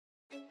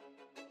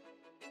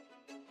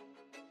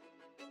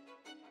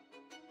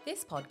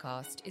This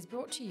podcast is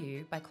brought to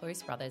you by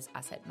Close Brothers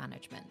Asset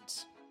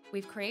Management.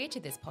 We've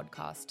created this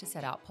podcast to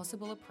set out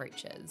possible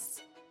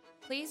approaches.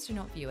 Please do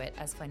not view it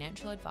as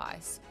financial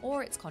advice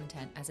or its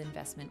content as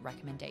investment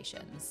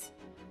recommendations.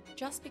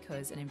 Just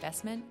because an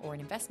investment or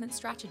an investment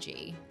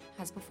strategy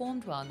has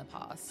performed well in the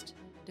past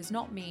does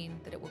not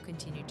mean that it will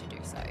continue to do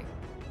so.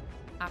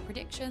 Our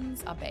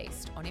predictions are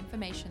based on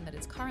information that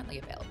is currently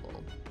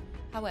available.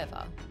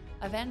 However,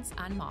 events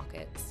and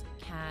markets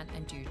can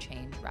and do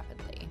change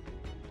rapidly.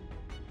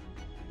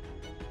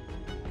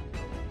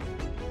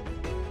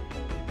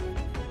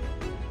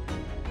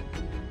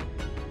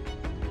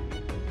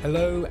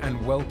 Hello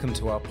and welcome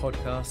to our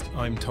podcast.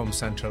 I'm Tom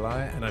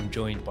Santralaya and I'm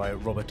joined by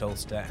Robert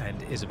Ulster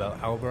and Isabel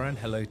Albaran.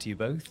 Hello to you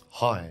both.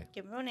 Hi.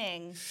 Good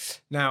morning.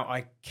 Now,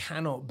 I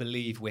cannot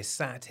believe we're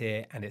sat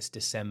here and it's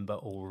December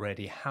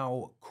already.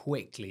 How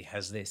quickly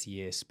has this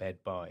year sped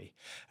by?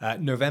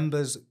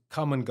 November's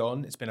come and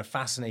gone. It's been a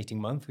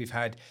fascinating month. We've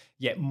had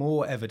yet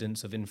more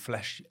evidence of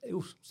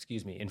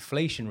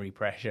inflationary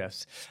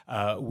pressures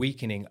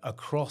weakening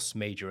across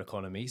major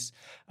economies.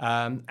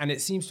 And it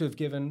seems to have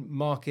given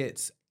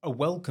markets a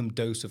welcome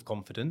dose of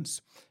confidence.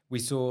 We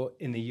saw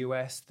in the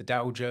US, the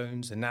Dow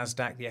Jones, the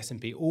Nasdaq, the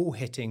S&P all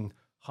hitting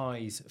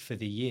highs for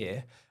the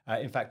year.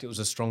 In fact, it was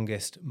the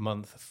strongest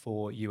month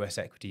for US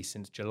equities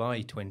since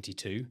July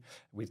 22,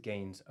 with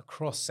gains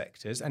across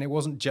sectors. And it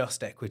wasn't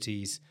just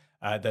equities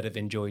that have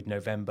enjoyed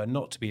November.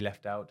 Not to be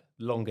left out,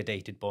 longer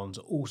dated bonds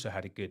also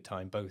had a good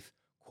time, both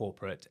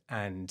corporate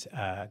and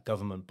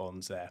government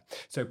bonds there.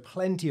 So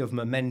plenty of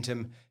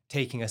momentum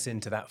taking us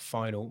into that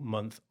final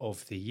month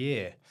of the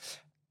year.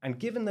 And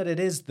given that it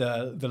is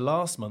the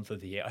last month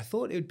of the year, I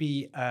thought it would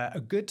be a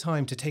good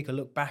time to take a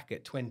look back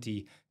at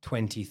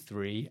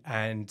 2023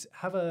 and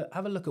have a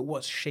look at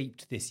what's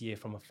shaped this year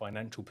from a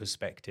financial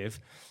perspective.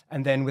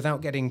 And then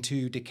without getting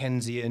too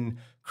Dickensian,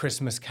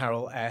 Christmas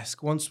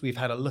Carol-esque, once we've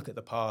had a look at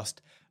the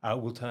past,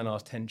 we'll turn our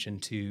attention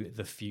to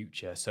the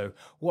future. So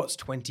what's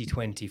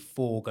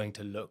 2024 going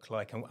to look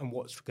like and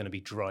what's going to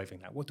be driving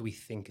that? What do we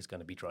think is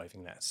going to be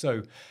driving that?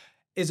 So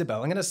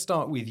Isabel, I'm going to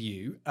start with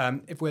you.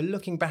 If we're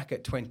looking back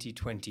at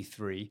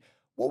 2023,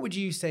 what would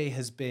you say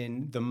has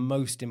been the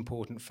most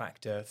important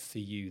factor for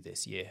you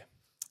this year?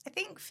 I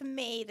think for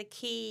me, the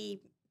key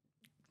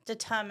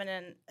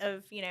determinant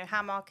of,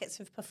 how markets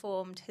have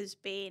performed has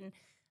been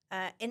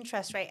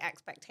interest rate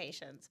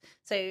expectations.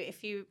 So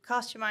if you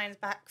cast your minds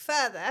back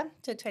further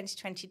to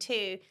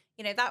 2022,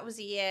 that was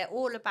a year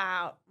all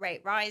about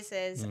rate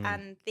rises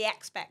and the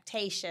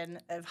expectation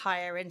of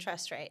higher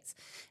interest rates.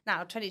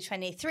 Now,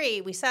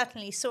 2023, we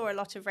certainly saw a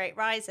lot of rate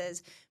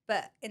rises,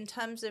 but in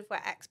terms of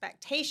where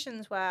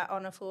expectations were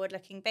on a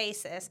forward-looking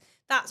basis,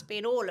 that's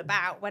been all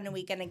about when are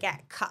we going to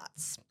get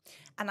cuts.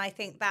 And I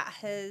think that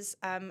has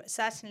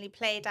certainly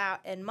played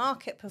out in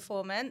market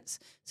performance.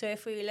 So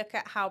if we look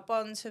at how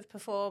bonds have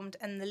performed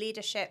and the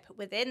leadership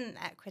within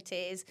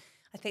equities,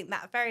 I think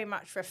that very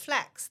much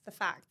reflects the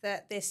fact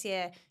that this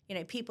year,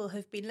 people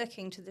have been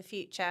looking to the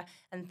future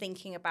and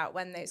thinking about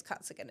when those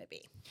cuts are going to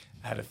be.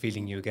 I had a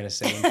feeling you were going to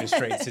say interest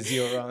rates as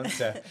your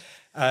answer.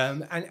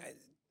 And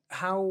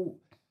how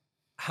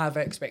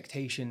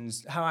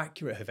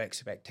accurate have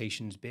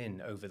expectations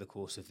been over the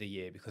course of the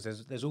year? Because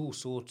there's all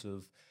sorts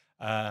of,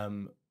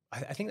 I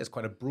think there's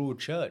quite a broad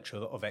church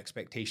of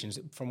expectations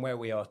from where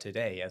we are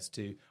today as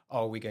to,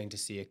 are we going to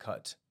see a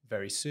cut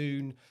very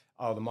soon?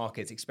 Are the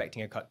markets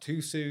expecting a cut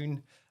too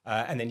soon?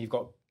 And then you've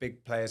got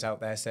big players out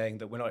there saying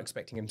that we're not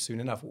expecting them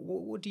soon enough.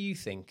 What do you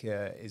think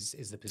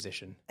is the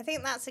position? I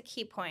think that's a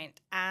key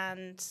point.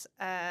 And,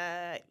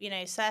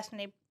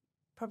 certainly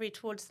probably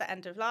towards the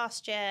end of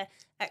last year,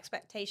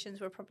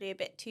 expectations were probably a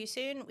bit too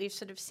soon. We've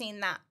sort of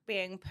seen that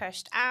being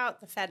pushed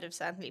out. The Fed have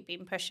certainly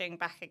been pushing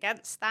back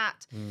against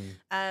that.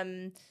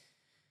 In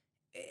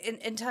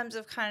terms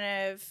of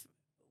kind of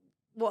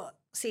what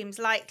seems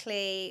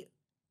likely,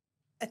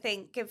 I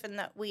think given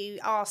that we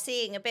are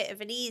seeing a bit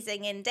of an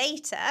easing in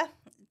data,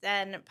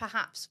 then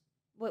perhaps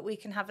we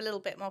can have a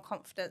little bit more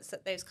confidence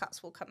that those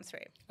cuts will come through.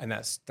 And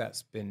that's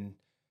been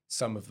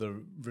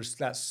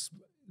that's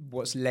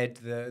what's led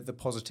the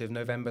positive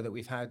November that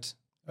we've had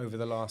over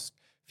the last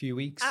few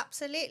weeks.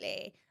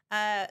 Absolutely.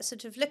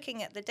 Sort of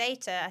looking at the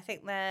data, I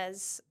think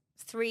there's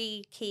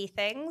three key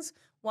things.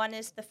 One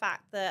is the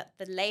fact that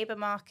the labour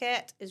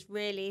market is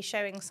really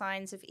showing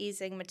signs of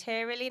easing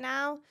materially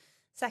now.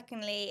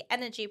 Secondly,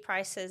 energy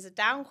prices are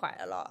down quite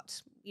a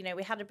lot.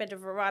 We had a bit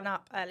of a run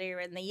up earlier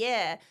in the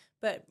year,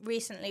 but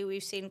recently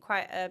we've seen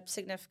quite a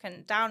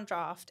significant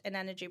downdraft in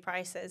energy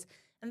prices.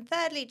 And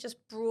thirdly,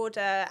 just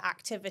broader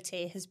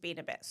activity has been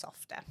a bit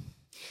softer.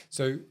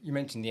 So you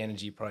mentioned the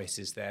energy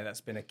prices there.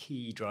 That's been a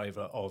key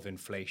driver of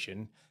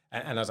inflation.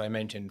 And as I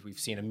mentioned, we've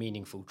seen a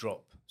meaningful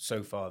drop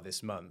so far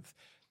this month,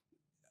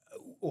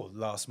 or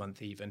last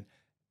month even.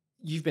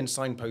 You've been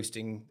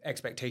signposting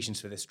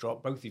expectations for this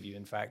drop, both of you,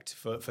 in fact,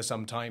 for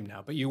some time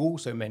now. But you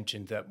also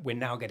mentioned that we're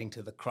now getting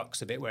to the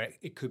crux of it, where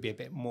it could be a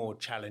bit more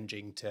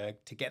challenging to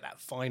get that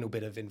final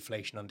bit of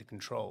inflation under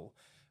control.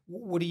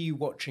 What are you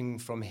watching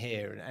from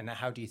here, and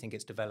how do you think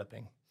it's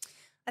developing?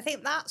 I I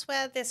think that's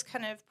where this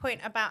kind of point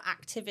about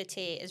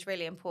activity is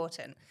really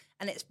important.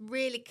 And it's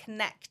really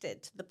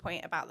connected to the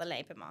point about the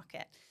labour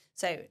market.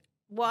 So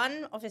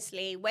one,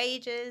 obviously,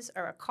 wages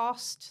are a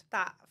cost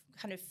that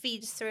kind of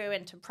feeds through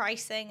into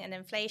pricing and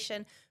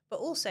inflation. But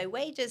also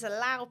wages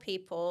allow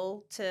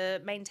people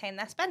to maintain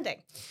their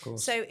spending.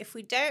 So if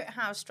we don't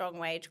have strong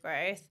wage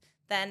growth,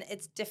 then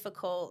it's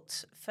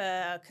difficult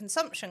for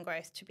consumption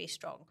growth to be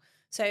strong.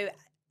 So,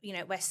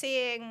 we're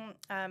seeing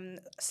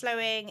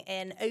slowing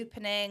in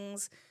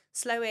openings,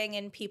 slowing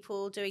in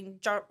people doing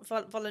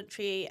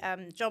voluntary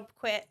job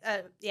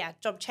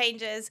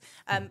changes.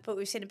 But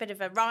we've seen a bit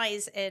of a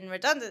rise in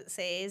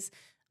redundancies.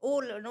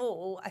 All in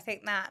all, I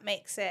think that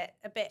makes it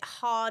a bit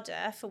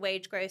harder for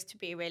wage growth to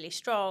be really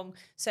strong.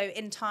 So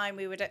in time,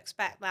 we would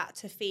expect that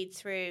to feed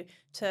through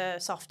to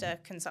softer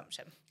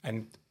consumption.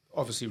 And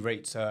obviously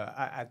rates are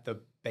at the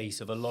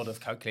base of a lot of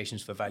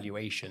calculations for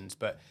valuations,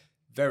 but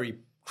very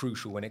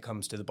crucial when it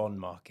comes to the bond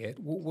market.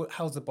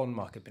 How's the bond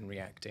market been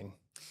reacting?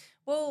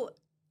 Well,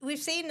 we've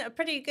seen a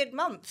pretty good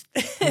month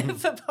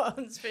for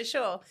bonds, for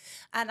sure.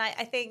 And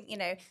I think,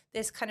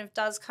 this kind of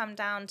does come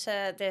down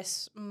to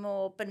this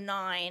more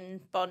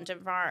benign bond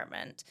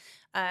environment.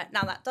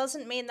 Now, that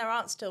doesn't mean there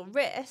aren't still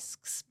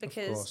risks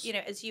because,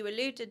 as you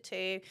alluded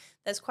to,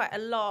 there's quite a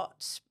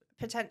lot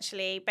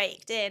potentially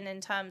baked in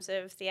terms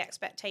of the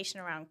expectation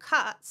around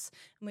cuts.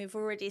 And we've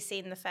already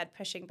seen the Fed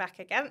pushing back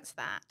against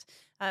that.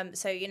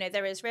 So,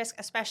 there is risk,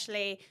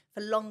 especially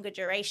for longer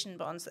duration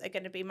bonds that are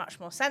going to be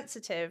much more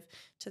sensitive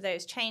to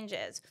those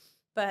changes.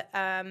 But,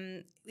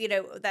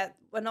 that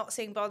we're not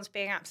seeing bonds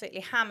being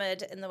absolutely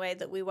hammered in the way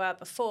that we were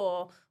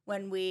before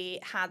when we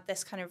had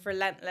this kind of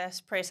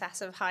relentless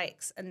process of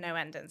hikes and no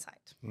end in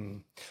sight.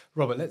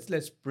 Robert,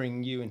 let's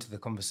bring you into the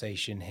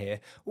conversation here.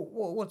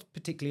 What's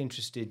particularly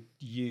interested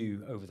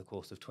you over the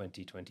course of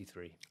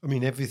 2023? I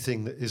mean,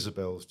 everything that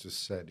Isabel's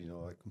just said,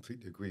 I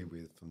completely agree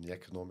with from the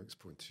economics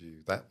point of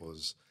view. That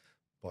was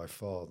by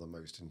far the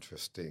most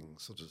interesting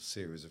sort of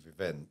series of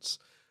events.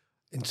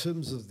 In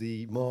terms of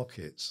the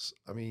markets,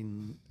 I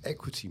mean,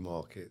 equity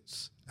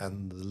markets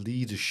and the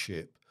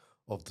leadership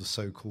of the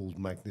so-called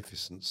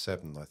Magnificent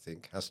Seven, I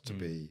think, has to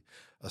be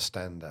a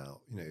standout.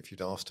 If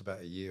you'd asked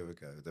about a year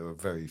ago, there were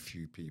very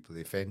few people,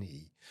 if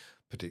any,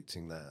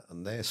 predicting that.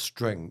 And their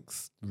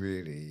strength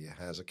really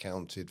has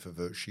accounted for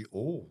virtually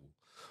all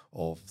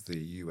of the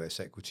US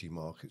equity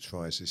market's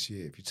rise this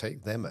year. If you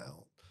take them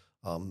out,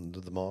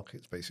 the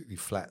market's basically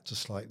flat to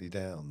slightly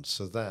down.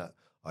 So that,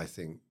 I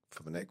think,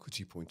 from an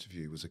equity point of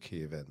view, was a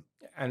key event.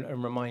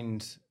 And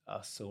remind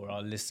us or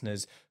our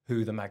listeners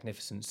who the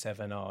Magnificent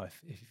Seven are,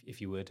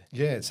 if you would.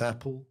 Yeah, it's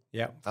Apple,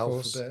 Alphabet,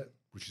 course.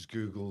 Which is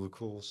Google, of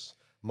course,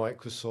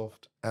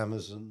 Microsoft,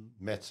 Amazon,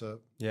 Meta,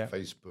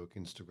 Facebook,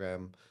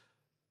 Instagram,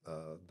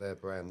 their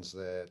brands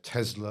there,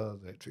 Tesla,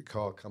 the electric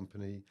car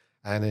company,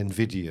 and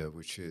Nvidia,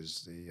 which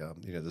is the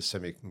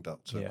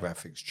semiconductor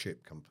graphics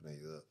chip company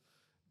that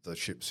the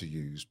chips are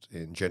used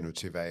in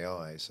generative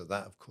AI. So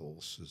that, of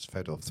course, has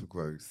fed off the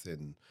growth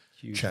in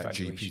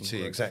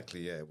ChatGPT.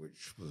 Exactly,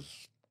 which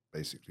was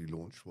basically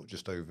launched,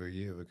 just over a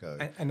year ago.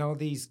 And are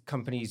these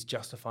companies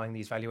justifying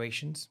these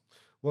valuations?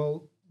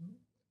 Well,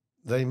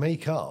 they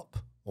make up,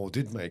 or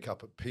did make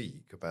up at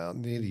peak, about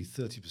nearly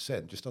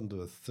 30%, just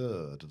under a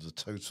third of the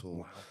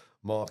total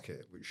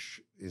market, which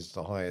is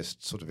the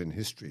highest sort of in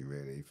history,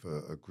 really,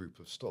 for a group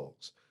of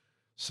stocks.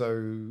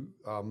 So,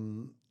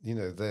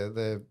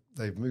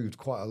 they've moved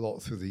quite a lot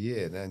through the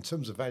year. Now, in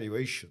terms of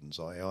valuations,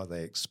 are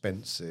they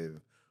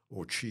expensive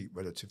or cheap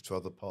relative to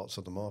other parts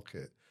of the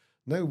market?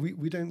 No,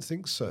 we don't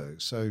think so.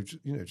 So,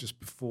 just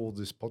before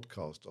this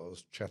podcast, I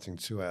was chatting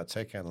to our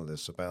tech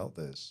analysts about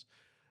this.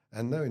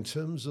 And no, in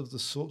terms of the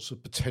sorts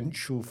of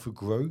potential for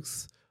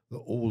growth that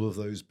all of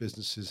those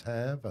businesses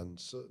have and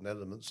certain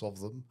elements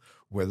of them,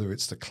 whether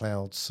it's the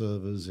cloud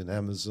servers in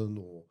Amazon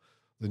or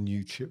the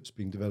new chips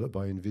being developed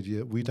by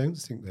Nvidia, we don't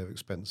think they're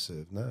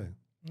expensive, no.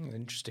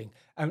 Interesting.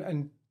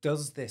 And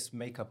does this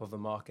makeup of the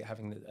market,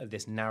 having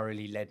this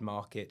narrowly led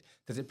market,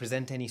 does it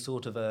present any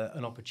sort of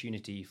an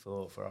opportunity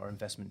for our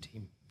investment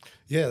team?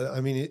 Yeah, I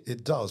mean,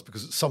 it does,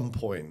 because at some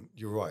point,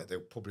 you're right,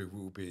 there probably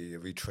will be a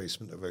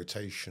retracement, a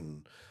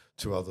rotation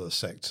to other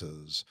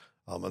sectors.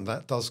 And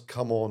that does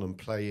come on and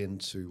play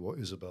into what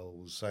Isabel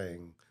was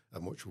saying,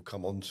 and which we'll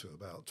come on to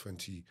about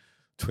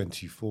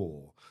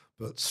 2024.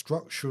 But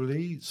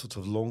structurally, sort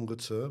of longer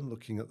term,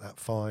 looking at that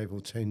 5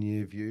 or 10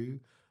 year view,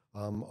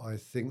 I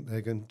think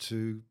they're going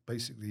to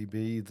basically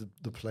be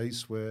the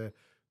place where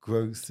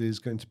growth is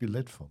going to be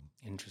led from.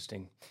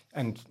 Interesting.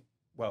 And,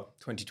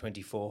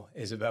 2024,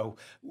 Isabel,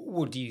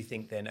 what do you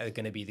think then are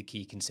going to be the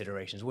key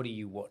considerations? What are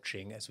you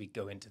watching as we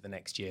go into the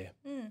next year?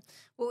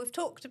 Well, we've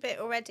talked a bit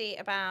already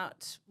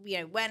about,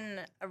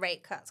 when a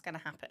rate cut's going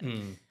to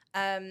happen.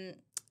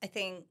 I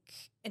think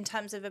in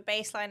terms of a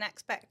baseline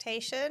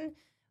expectation,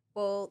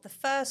 well, the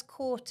first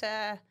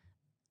quarter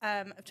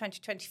of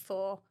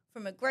 2024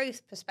 from a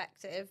growth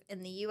perspective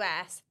in the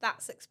US,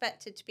 that's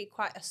expected to be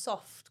quite a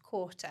soft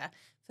quarter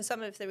for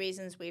some of the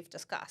reasons we've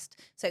discussed.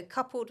 So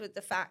coupled with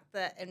the fact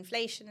that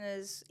inflation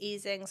is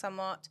easing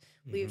somewhat,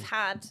 we've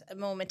had a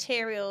more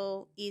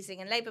material easing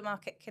in labour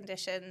market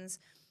conditions.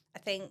 I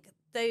think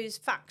those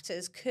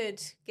factors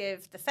could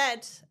give the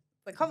Fed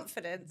the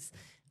confidence,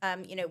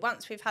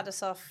 once we've had a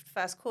soft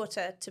first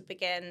quarter, to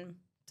begin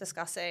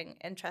discussing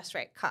interest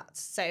rate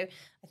cuts. So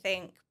I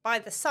think by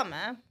the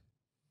summer,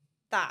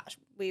 that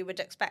we would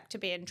expect to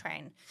be in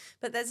train.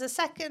 But there's a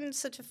second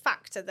sort of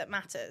factor that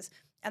matters.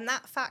 And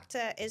that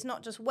factor is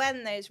not just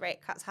when those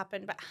rate cuts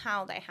happen, but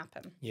how they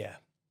happen. Yeah.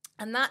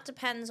 And that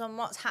depends on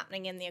what's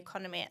happening in the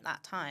economy at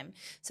that time.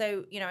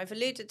 So, I've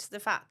alluded to the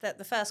fact that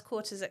the first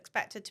quarter is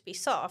expected to be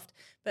soft,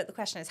 but the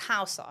question is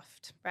how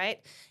soft, right?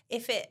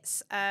 If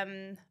it's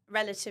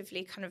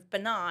relatively kind of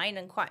benign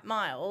and quite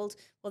mild,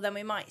 well, then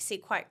we might see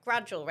quite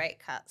gradual rate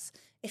cuts.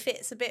 If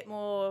it's a bit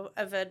more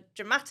of a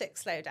dramatic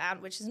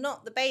slowdown, which is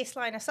not the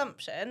baseline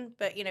assumption,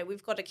 but,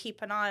 we've got to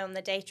keep an eye on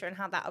the data and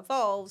how that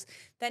evolves,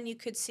 then you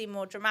could see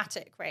more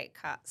dramatic rate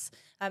cuts.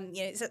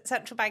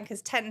 Central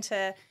bankers tend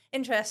to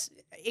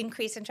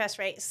increase interest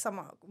rates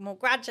somewhat more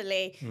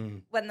gradually.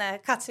 When they're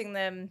cutting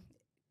them.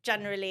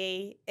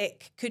 Generally,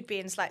 it could be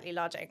in slightly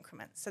larger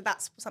increments. So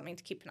that's something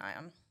to keep an eye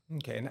on.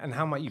 Okay, and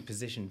how might you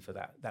position for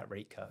that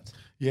rate cut?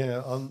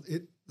 Yeah,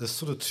 there's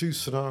sort of two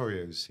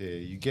scenarios here.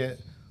 You get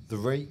the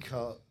rate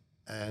cut,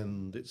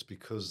 and it's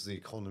because the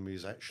economy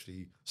is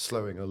actually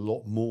slowing a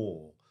lot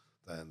more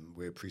than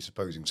we're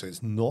presupposing. So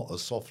it's not a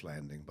soft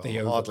landing, but a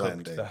hard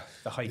landing.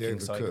 The hiking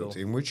cycle.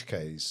 In which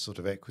case, sort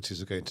of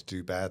equities are going to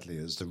do badly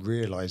as the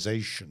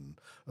realization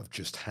of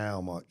just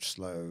how much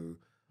slow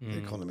the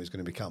economy is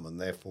going to become,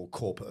 and therefore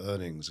corporate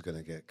earnings are going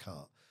to get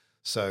cut.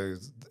 So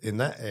in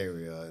that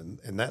area,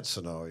 in that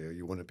scenario,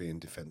 you want to be in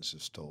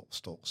defensive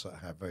stocks that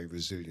have very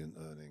resilient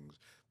earnings.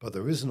 But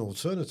there is an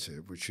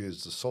alternative, which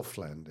is the soft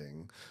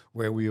landing,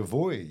 where we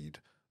avoid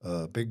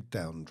a big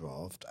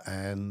downdraft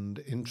and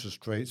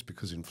interest rates,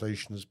 because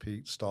inflation has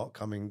peaked, start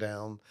coming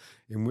down,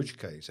 in which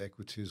case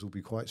equities will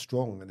be quite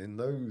strong. And in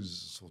those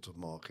sort of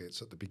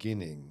markets at the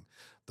beginning,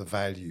 the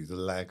value, the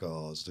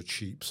laggards, the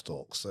cheap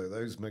stocks, so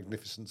those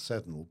Magnificent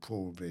Seven will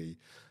probably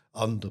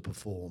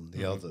underperform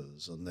the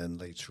others, and then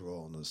later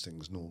on, as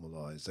things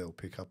normalise, they'll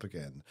pick up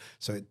again.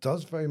 So it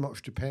does very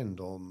much depend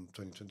on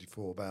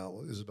 2024 about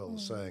what Isabel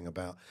was saying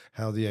about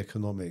how the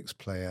economics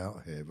play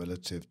out here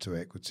relative to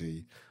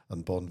equity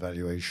and bond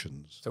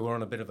valuations. So we're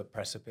on a bit of a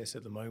precipice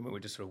at the moment. We're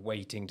just sort of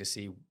waiting to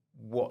see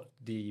what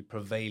the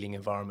prevailing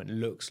environment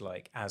looks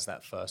like as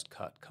that first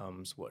cut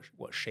comes, what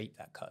shape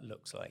that cut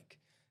looks like,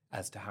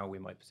 as to how we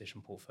might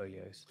position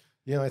portfolios.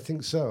 Yeah, I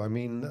think so. I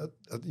mean,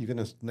 you're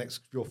going to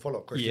your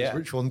follow-up question is, Yeah.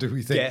 which one do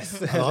we think?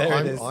 Yes,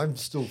 I'm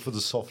still for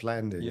the soft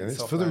landing. Yeah, and it's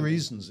soft for the landing.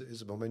 reasons that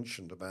Isabel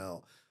mentioned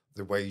about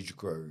the wage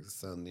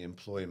growth and the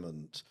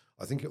employment.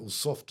 I think it will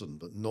soften,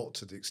 but not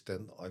to the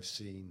extent that I've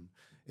seen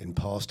in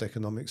past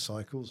economic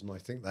cycles. And I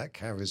think that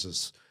carries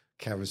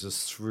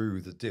us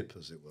through the dip,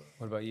 as it were.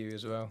 What about you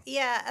as well?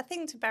 Yeah, a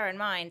thing to bear in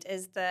mind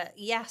is that,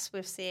 yes,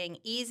 we're seeing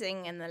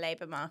easing in the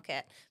labour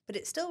market, but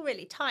it's still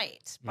really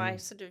tight by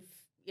sort of,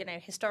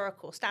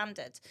 historical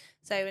standards.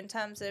 So in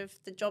terms of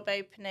the job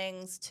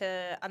openings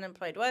to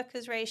unemployed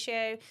workers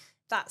ratio,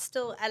 that's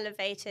still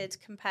elevated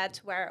compared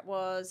to where it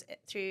was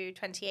through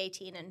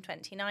 2018 and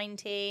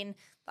 2019.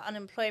 The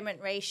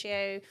unemployment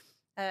ratio,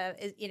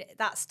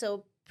 that's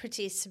still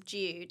pretty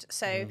subdued.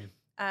 So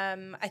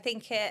I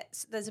think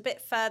there's a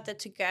bit further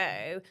to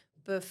go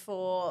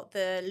before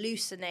the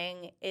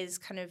loosening is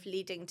kind of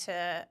leading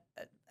to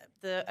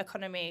the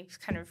economy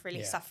kind of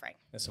really suffering.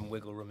 There's some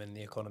wiggle room in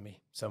the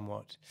economy,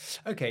 somewhat.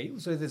 Okay,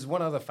 so there's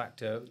one other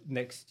factor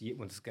next year.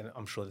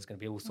 I'm sure there's going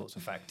to be all sorts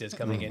of factors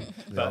coming in,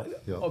 but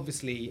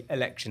obviously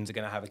elections are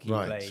going to have a key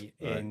play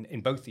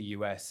in both the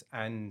US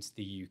and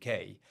the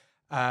UK.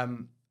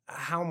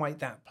 How might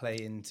that play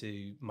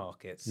into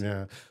markets?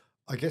 Yeah,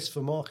 I guess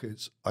for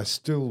markets, I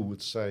still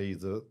would say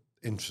that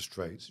interest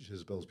rates, which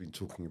Isabel's been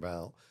talking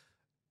about,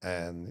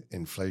 and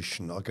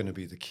inflation are going to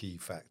be the key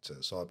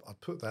factor. So I'd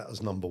put that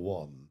as number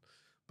one.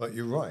 But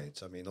you're right.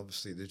 I mean,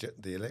 obviously,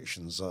 the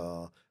elections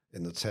are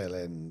in the tail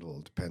end, or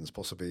depends,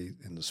 possibly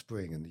in the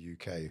spring in the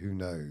UK, who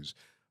knows.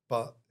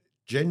 But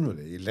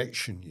generally,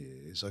 election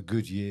years are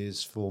good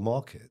years for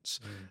markets.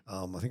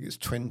 I think it's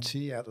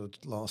 20 out of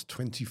the last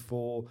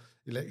 24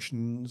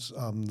 elections.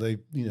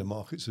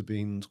 Markets have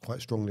been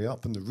quite strongly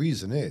up, and the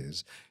reason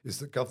is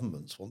that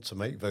governments want to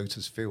make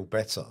voters feel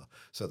better,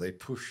 so they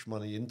push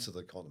money into the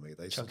economy.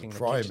 They sort of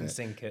prime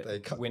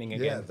it. Winning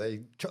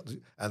again.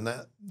 And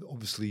that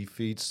obviously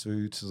feeds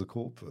through to the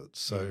corporates.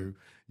 So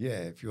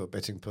if you're a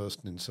betting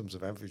person in terms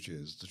of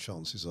averages, the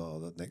chances are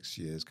that next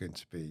year is going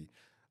to be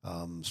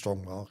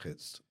strong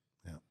markets.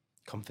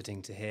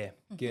 Comforting to hear.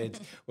 Good.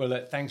 Well,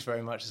 look, thanks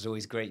very much. It's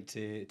always great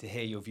to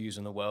hear your views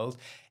on the world.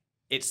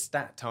 It's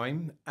that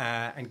time,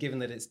 and given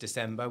that it's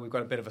December, we've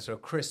got a bit of a sort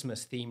of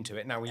Christmas theme to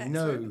it. Now, we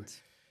know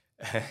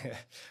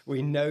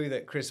We know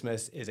that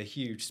Christmas is a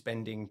huge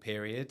spending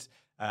period.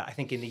 I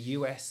think in the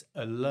US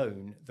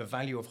alone, the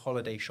value of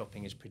holiday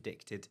shopping is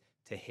predicted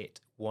to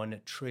hit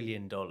 $1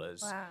 trillion in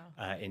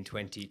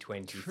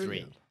 2023.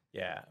 Trillion.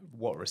 Yeah,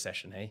 what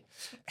recession, eh?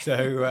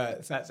 So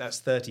that's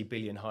 30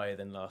 billion higher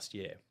than last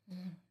year.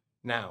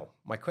 Now,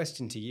 my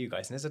question to you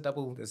guys, and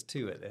there's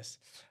two at this.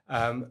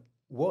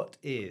 What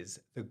is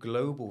the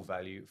global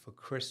value for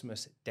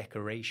Christmas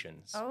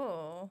decorations?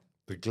 Oh.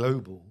 The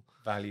global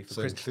Value for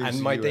So Christmas. includes And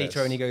the my US.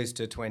 data only goes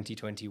to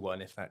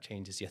 2021, if that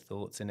changes your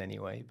thoughts in any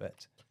way.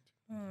 But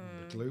the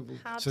global.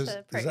 How so to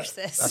approach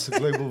this? That's a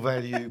global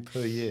value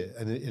per year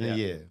in Yeah. a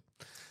year.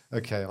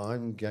 Okay,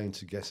 I'm going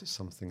to guess it's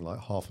something like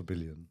 500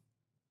 million.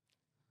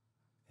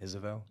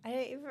 Isabel?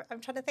 I'm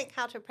trying to think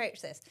how to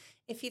approach this.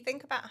 If you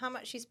think about how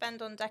much you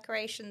spend on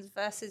decorations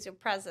versus your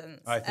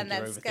presents, I think and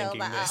then you're scale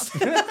overthinking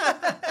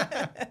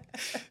that up.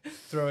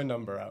 Throw a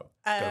number out.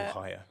 Go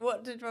higher.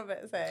 What did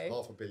Robert say?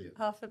 500 million.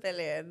 500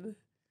 million.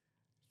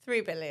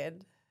 3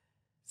 billion.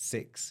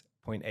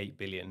 6.8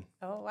 billion.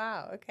 Oh,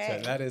 wow. Okay. So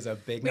that is a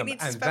big We number. need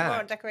to And spend more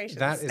on decorations.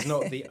 that is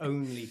not the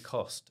only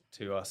cost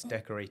to us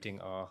decorating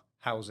our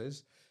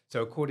houses.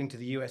 So according to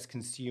the US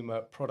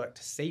Consumer Product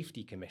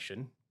Safety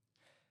Commission,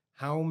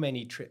 how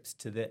many trips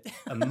to the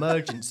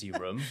emergency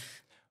room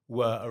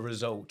were a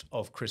result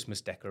of Christmas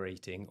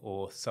decorating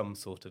or some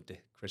sort of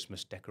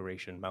Christmas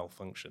decoration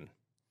malfunction?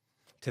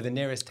 To the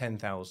nearest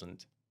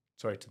 10,000.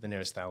 Sorry, to the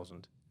nearest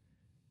 1,000.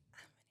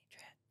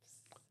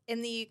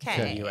 In the UK?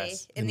 Yeah,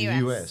 US. In the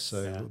US.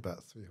 So Yeah.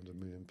 about 300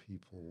 million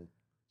people.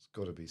 It's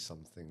got to be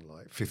something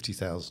like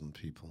 50,000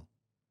 people.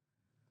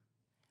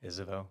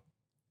 Isabel?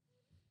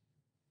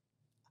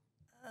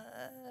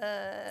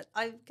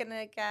 I'm going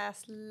to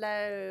guess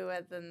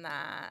lower than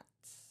that.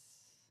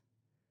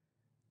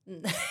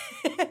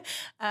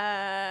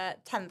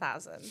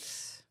 10,000.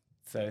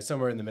 So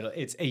somewhere in the middle,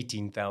 it's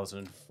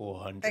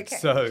 18,400. Okay.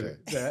 So,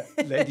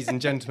 ladies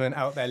and gentlemen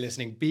out there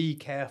listening, be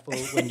careful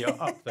when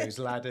you're up those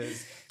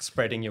ladders,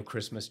 spreading your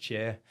Christmas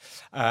cheer.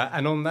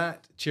 And on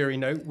that cheery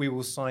note, we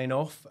will sign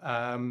off.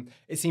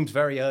 It seems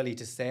very early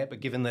to say it, but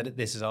given that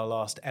this is our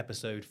last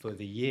episode for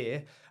the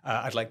year,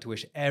 I'd like to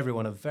wish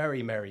everyone a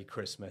very Merry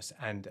Christmas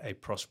and a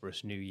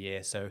prosperous New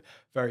Year. So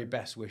very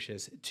best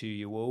wishes to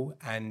you all.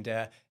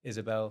 And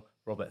Isabel,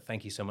 Robert,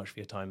 thank you so much for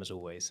your time as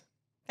always.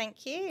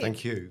 Thank you.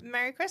 Thank you.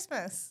 Merry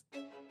Christmas.